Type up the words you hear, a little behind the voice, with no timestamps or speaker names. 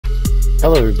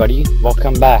Hello everybody,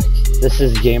 welcome back. This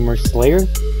is Gamer Slayer,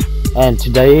 and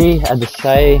today I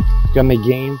decided to come a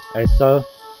game I saw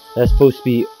that's supposed to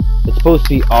be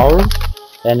R,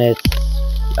 and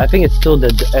I think it's still the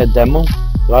demo.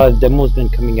 A lot of demos been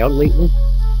coming out lately.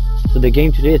 So the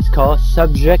game today it's called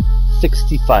Subject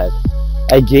 65,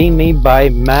 a game made by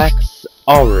Max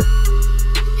Hour.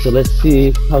 So let's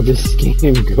see how this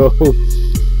game goes.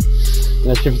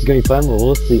 Not sure if it's gonna be fun, but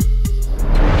we'll see.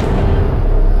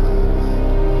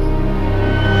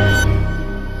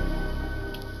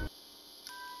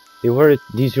 There were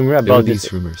these rumors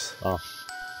about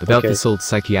about this old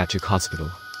psychiatric hospital,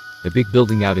 the big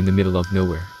building out in the middle of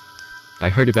nowhere. I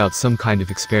heard about some kind of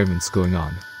experiments going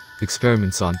on,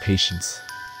 experiments on patients.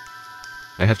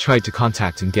 I have tried to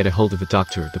contact and get a hold of a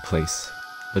doctor at the place,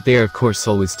 but they are of course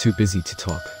always too busy to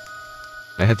talk.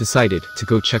 I have decided to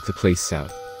go check the place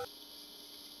out.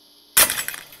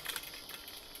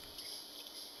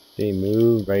 Okay,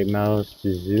 move, right mouse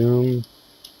to zoom,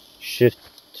 shift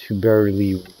to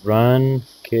barely run,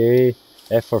 okay,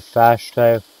 F for fast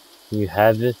type, you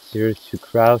have it, 0 to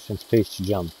crouch, and space to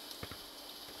jump.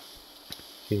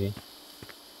 Okay.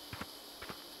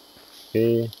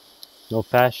 Okay. No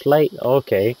flashlight?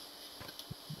 Okay.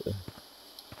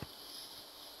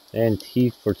 And T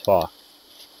for talk.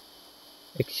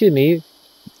 Excuse me,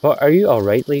 but are you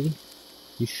alright, lady?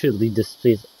 You should leave this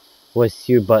place. Was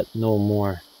here but no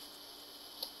more.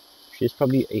 She's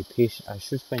probably a patient. I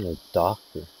should find a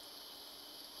doctor.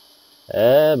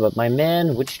 But my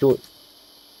man, which door?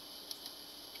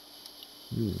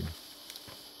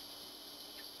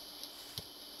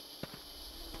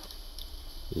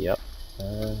 Yep.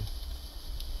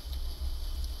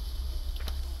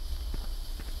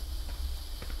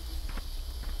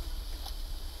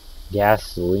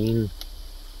 Gasoline.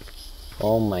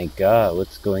 Oh my god,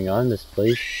 what's going on in this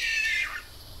place?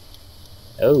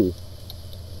 Oh.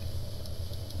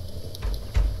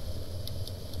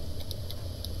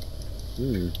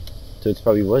 So it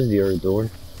probably was the other door.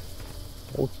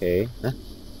 Okay. Huh?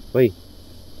 Wait.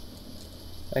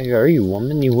 Hey, are you,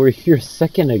 woman? You were here a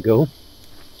second ago.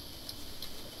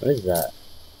 What is that?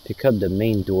 Pick up the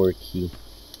main door key.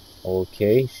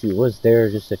 Okay, she was there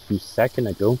just a few seconds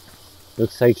ago.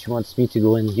 Looks like she wants me to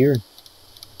go in here.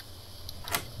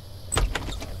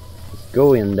 Let's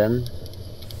go in then.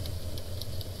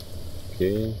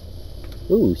 Okay.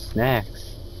 Ooh,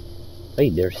 snacks.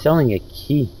 Wait, they're selling a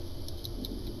key.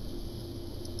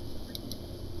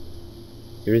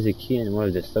 There is a key in one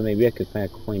of this stuff. Maybe I could find a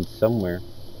coin somewhere.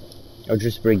 Or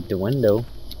just break the window.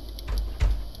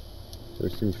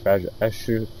 There's some fragile. I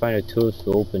should find a tool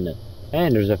to open it.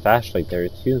 And there's a flashlight there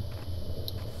too.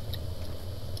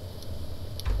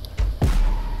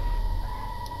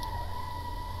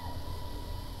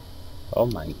 Oh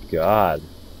my god.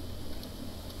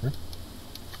 Huh?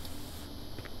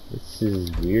 This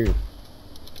is weird.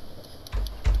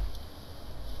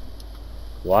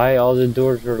 Why all the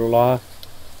doors are locked?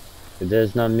 It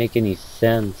does not make any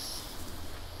sense.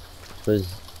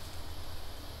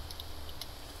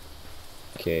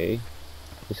 Okay.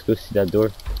 Let's go see that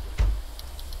door.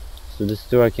 So this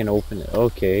door I can open it.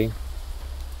 Okay.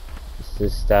 This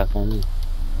is staff only.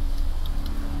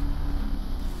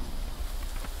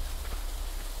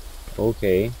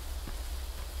 Okay.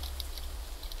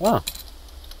 Ah.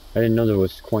 I didn't know there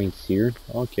was coins here.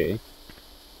 Okay.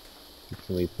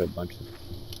 Can we put a bunch of...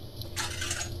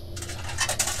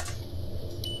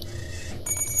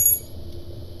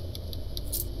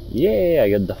 Yeah, I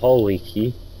got the hallway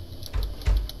key.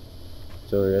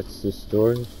 So that's the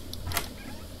storage.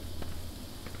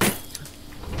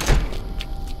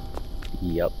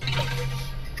 Yup.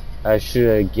 I should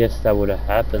have guessed that would have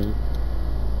happened.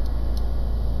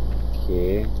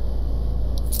 Okay.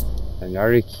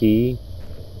 Another key.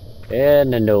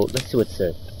 And a note. Let's see what's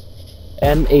it.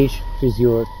 MH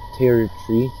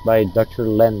Physiotherapy by Dr.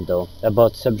 Lendo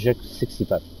about Subject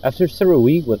 65. After several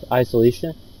weeks with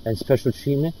isolation and special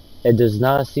treatment, it does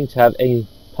not seem to have any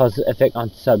positive effect on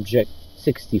Subject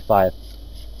 65.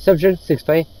 Subject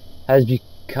 65 has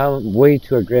become way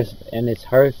too aggressive, and it's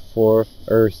hard for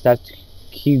our staff to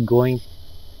keep doing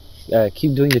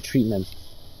the treatment.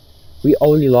 We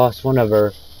only lost one of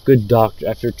our good doctors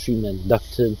after treatment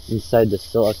ducted inside the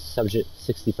cell of Subject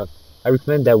 65. I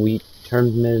recommend that we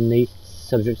terminate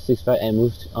Subject 65 and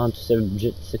move on to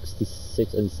Subject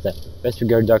 66 instead. Best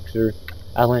regard, Dr.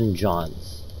 Alan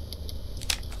Johns.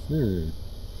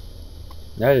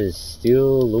 That is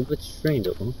still a little bit strange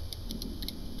though.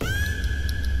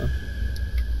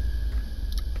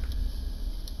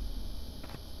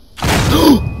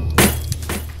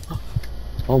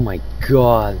 Oh my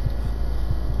god.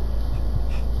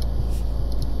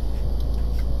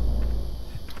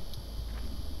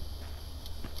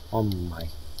 Oh my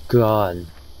god.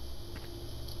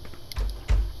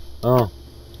 Oh,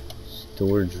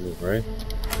 storage room, right?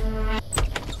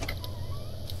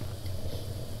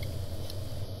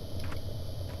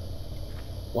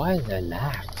 Why is that an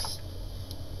axe?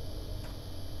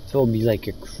 So it'll be like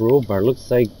a crowbar.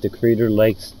 Looks like the creator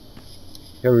likes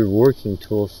very working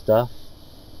tool stuff.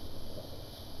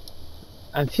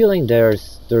 I'm feeling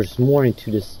there's more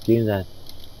into this game than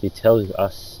they tell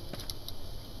us.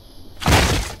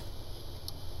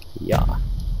 Yeah.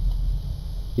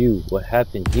 Dude, what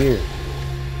happened here?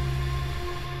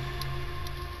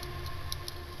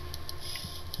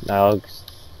 Now,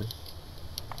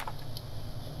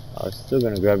 I was still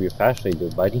gonna grab your flashlight though,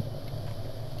 buddy.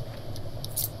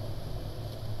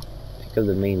 Pick up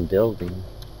the main building.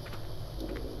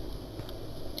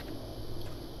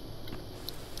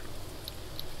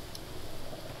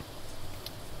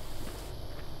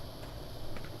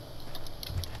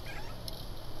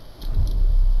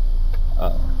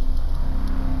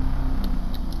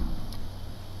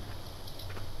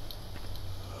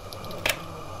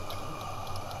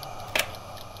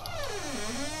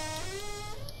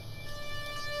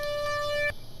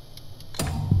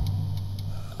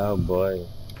 Oh boy.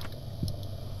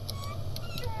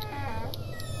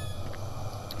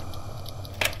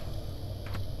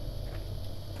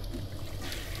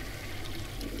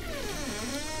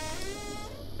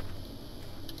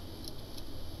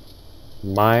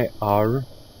 My hour.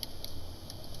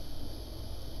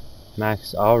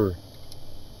 Max hour.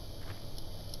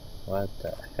 What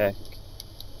the heck?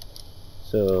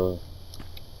 So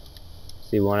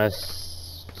they want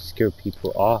us to scare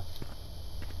people off.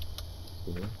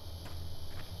 Okay.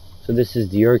 So this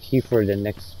is your key for the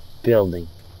next building.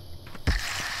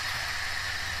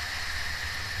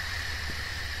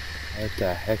 What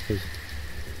the heck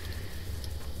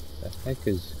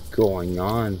is going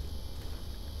on?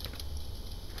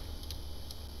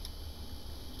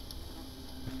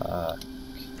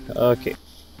 Okay.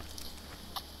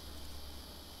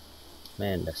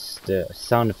 Man, the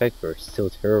sound effects are still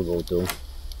terrible though.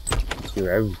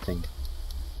 Hear everything.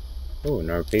 Oh,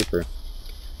 another paper.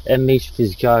 MH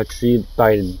Physiatry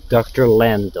by Dr.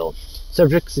 Lando.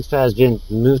 Subject has been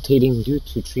mutating due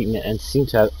to treatment and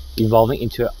seems to have evolving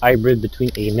into a hybrid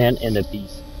between a man and a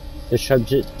beast. The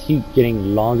subject keeps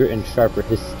getting longer and sharper.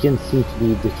 His skin seems to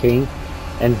be decaying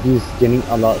and he's getting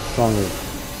a lot stronger.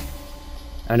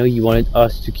 I know you wanted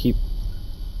us to keep...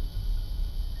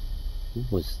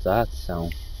 What was that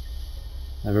sound?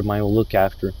 Never mind, we'll look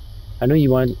after. I know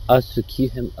you wanted us to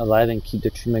keep him alive and keep the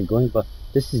treatment going, but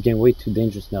this is getting way too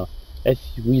dangerous now. If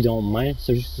we don't mind,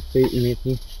 subject to fate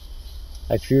immediately.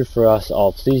 I fear for us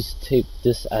all. Please take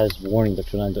this as warning,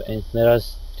 Dr. Lando, and let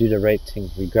us do the right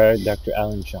thing. Regard, Dr.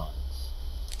 Alan Johns.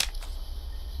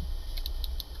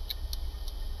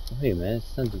 Wait, man,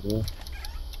 it's not the door.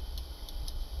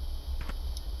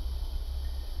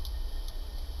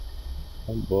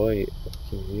 Oh boy,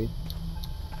 okay.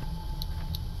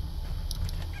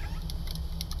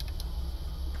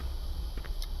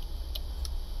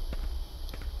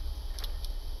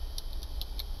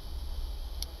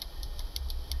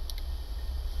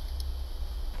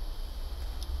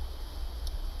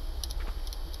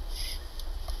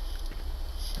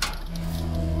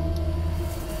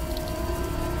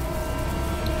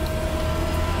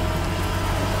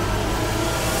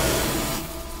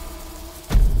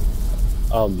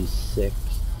 I'll be sick.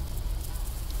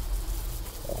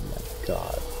 Oh my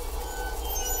god.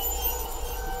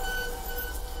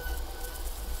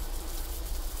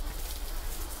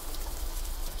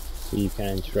 So you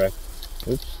can interact.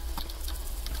 Oops.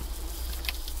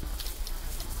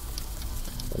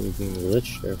 I'm being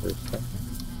glitched there for a second.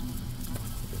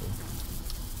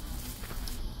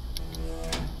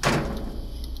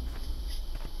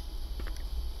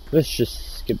 Let's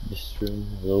just skip this room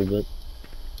a little bit.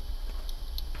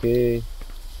 Okay.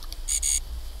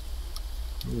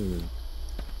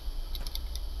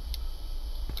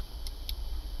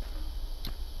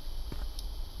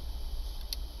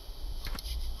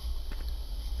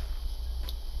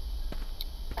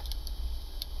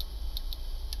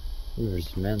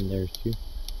 There's men there too.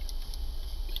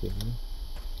 Okay.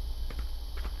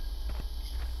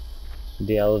 So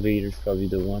the elevator's probably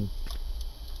the one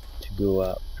to go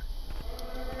up.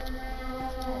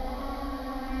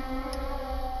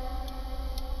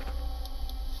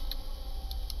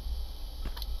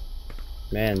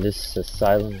 Man, this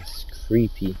asylum is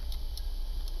creepy.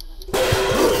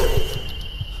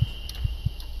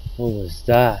 What was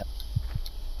that?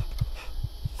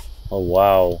 Oh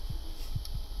wow.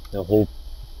 The whole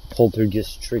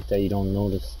poltergeist trick that you don't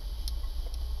notice.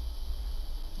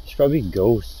 It's probably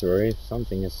ghosts or if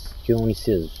something. It's, you can only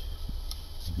see his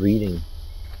breathing.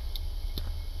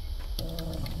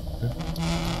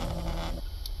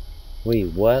 Wait,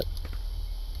 what?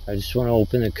 I just want to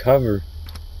open the cover.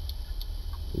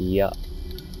 Yeah.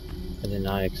 I did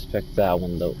not expect that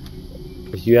one though.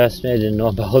 If you asked me, I didn't know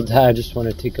about that. I just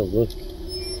want to take a look.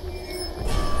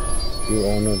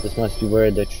 Oh no, this must be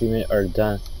where the treatment are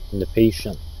done on the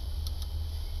patient.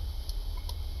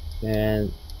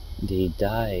 And they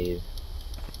died.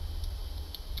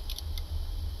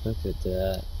 Look at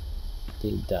that.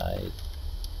 They died.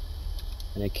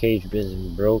 And the cage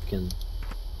isn't broken.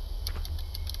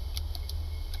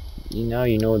 Now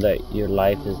you know that your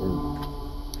life is in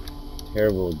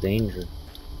terrible danger.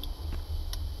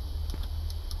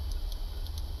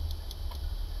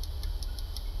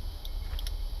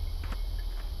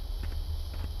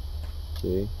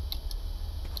 Okay.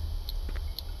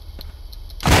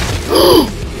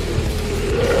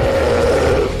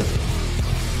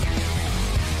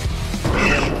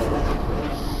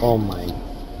 Oh my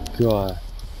god.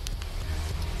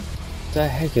 What the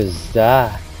heck is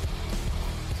that?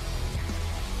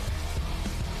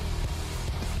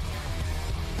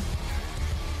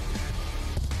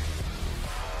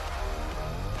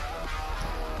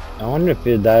 I wonder if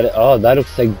that. Oh, that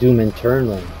looks like Doom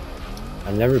Eternal.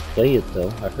 I never played it though.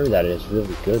 I heard that it's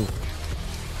really good.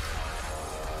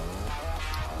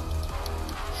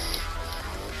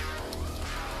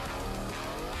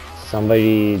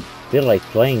 Somebody did like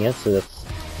playing it, so that's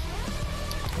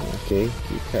okay.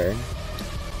 Okay.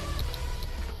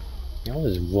 I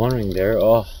was wondering there.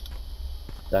 Oh,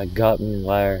 that got me in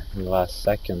the last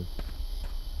second.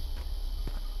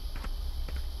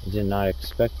 I did not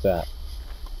expect that.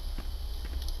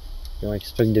 You don't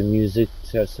expect the music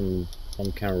to have some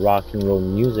kind of rock and roll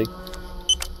music.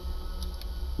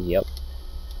 Yep.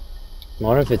 I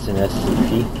wonder if it's an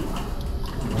SCP.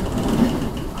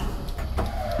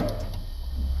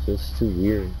 Feels too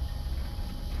weird.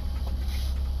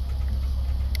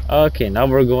 Okay, now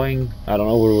we're going. I don't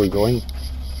know where we're going.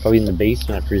 Probably in the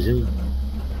basement, I presume.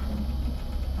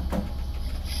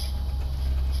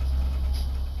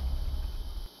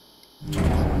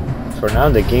 For now,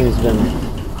 the game's been.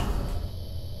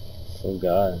 Oh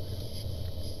god.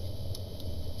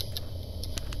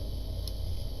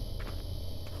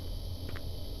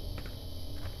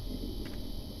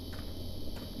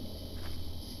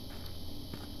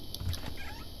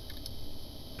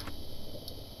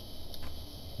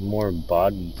 More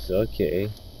bodies, okay.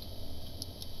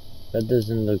 That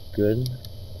doesn't look good.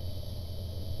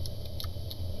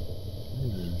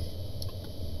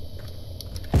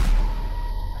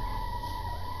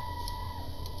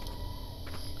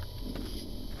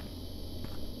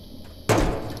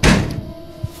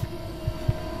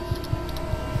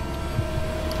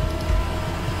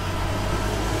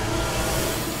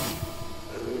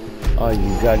 Oh,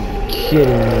 you gotta be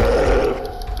kidding me.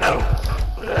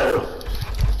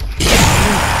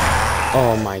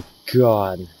 Oh my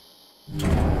god.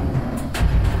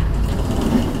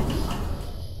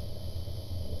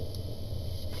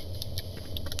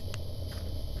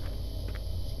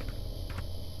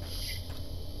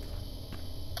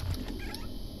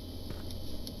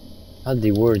 Oh,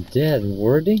 they were dead,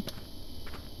 were they?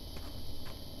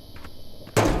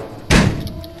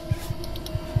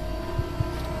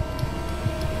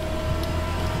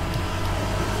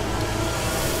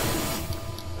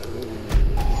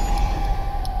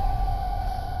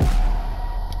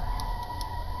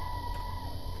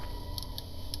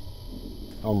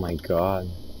 Oh my god.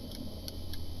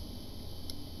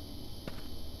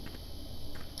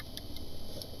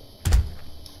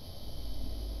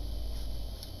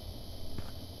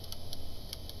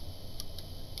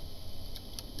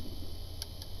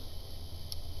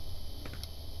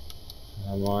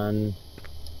 Come on.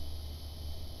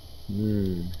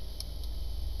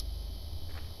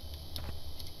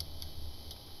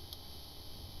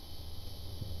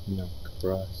 No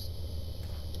crust.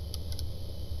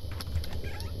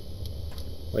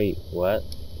 Wait, what?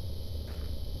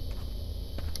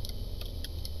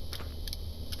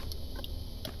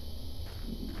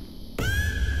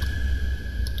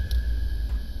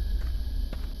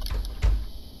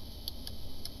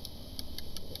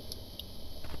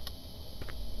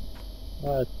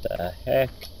 What the heck?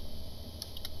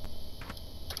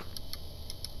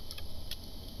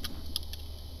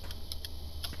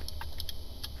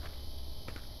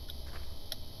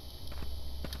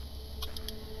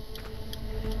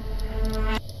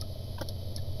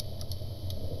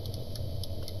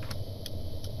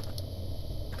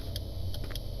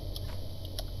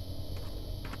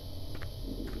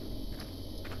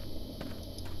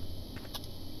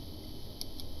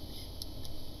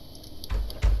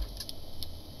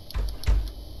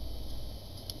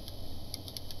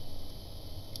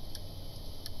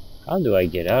 How do I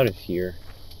get out of here?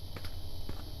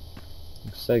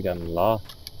 Looks like I'm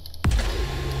lost.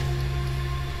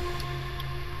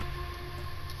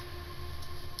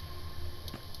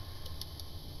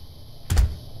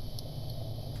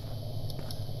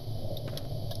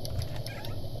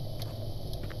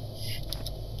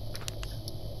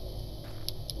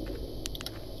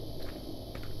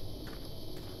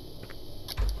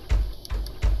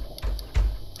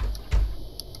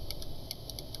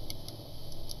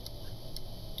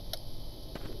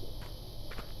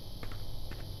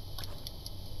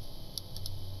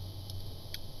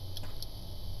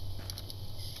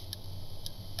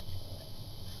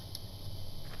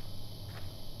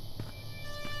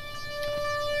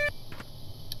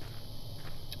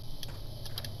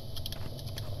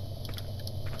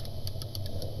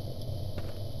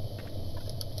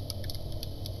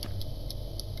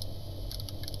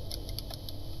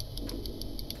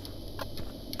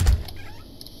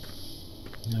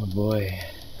 Oh boy.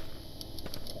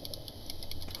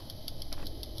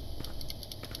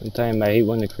 Sometimes I hate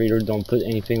when the creator don't put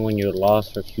anything when you're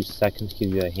lost for a few seconds, give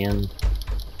you a hand.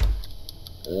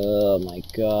 Oh my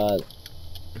god.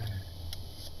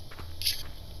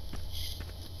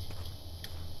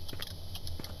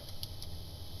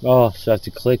 Oh, so I have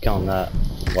to click on that.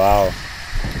 Wow.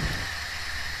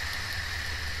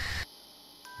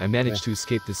 I managed to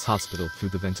escape this hospital through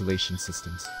the ventilation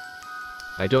systems.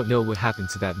 I don't know what happened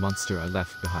to that monster I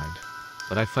left behind,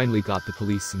 but I finally got the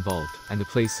police involved, and the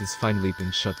place has finally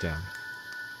been shut down.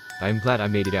 I am glad I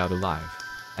made it out alive,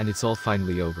 and it's all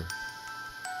finally over.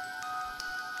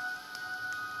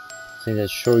 Saying that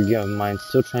short game of mine,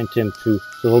 still trying to improve,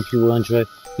 so hope you will enjoy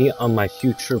me on my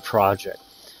future project.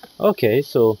 Okay,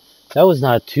 so that was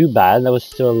not too bad. That was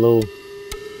still a little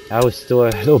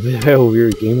bit of a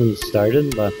weird game when you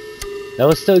started, but that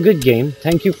was still a good game.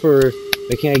 Thank you for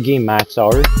making a game max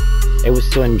hours. It was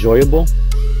still enjoyable.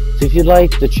 So if you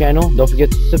like the channel, don't forget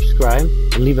to subscribe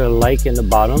and leave a like in the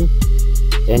bottom.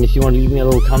 And if you want to leave me a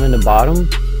little comment in the bottom,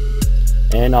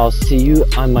 and I'll see you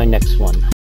on my next one.